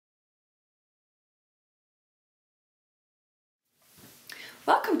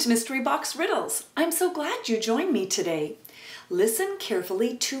Welcome to Mystery Box Riddles. I'm so glad you joined me today. Listen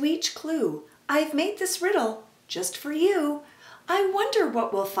carefully to each clue. I've made this riddle just for you. I wonder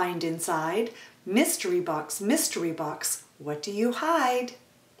what we'll find inside. Mystery box, what do you hide?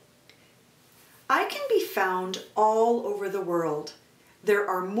 I can be found all over the world. There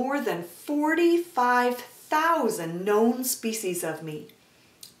are more than 45,000 known species of me.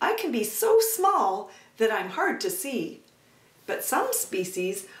 I can be so small that I'm hard to see. But some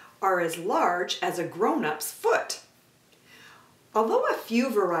species are as large as a grown-up's foot. Although a few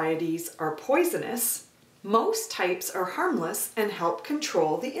varieties are poisonous, most types are harmless and help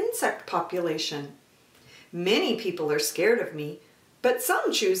control the insect population. Many people are scared of me, but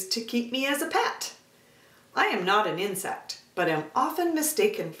some choose to keep me as a pet. I am not an insect, but am often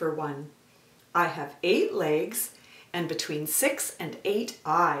mistaken for one. I have 8 legs and between 6 and 8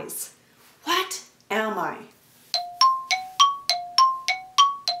 eyes. What am I?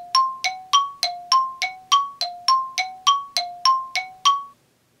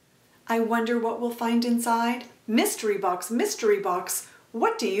 I wonder what we'll find inside. Mystery box,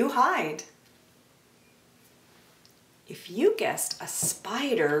 what do you hide? If you guessed a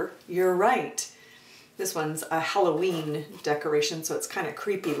spider, you're right. This one's a Halloween decoration, so it's kind of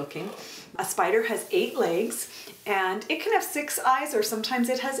creepy looking. A spider has 8 legs, and it can have 6 eyes, or sometimes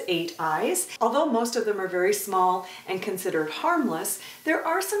it has 8 eyes. Although most of them are very small and considered harmless, there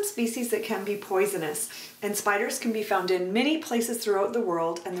are some species that can be poisonous. And spiders can be found in many places throughout the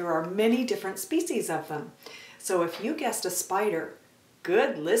world, and there are many different species of them. So if you guessed a spider,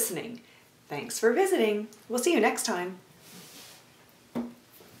 good listening. Thanks for visiting. We'll see you next time.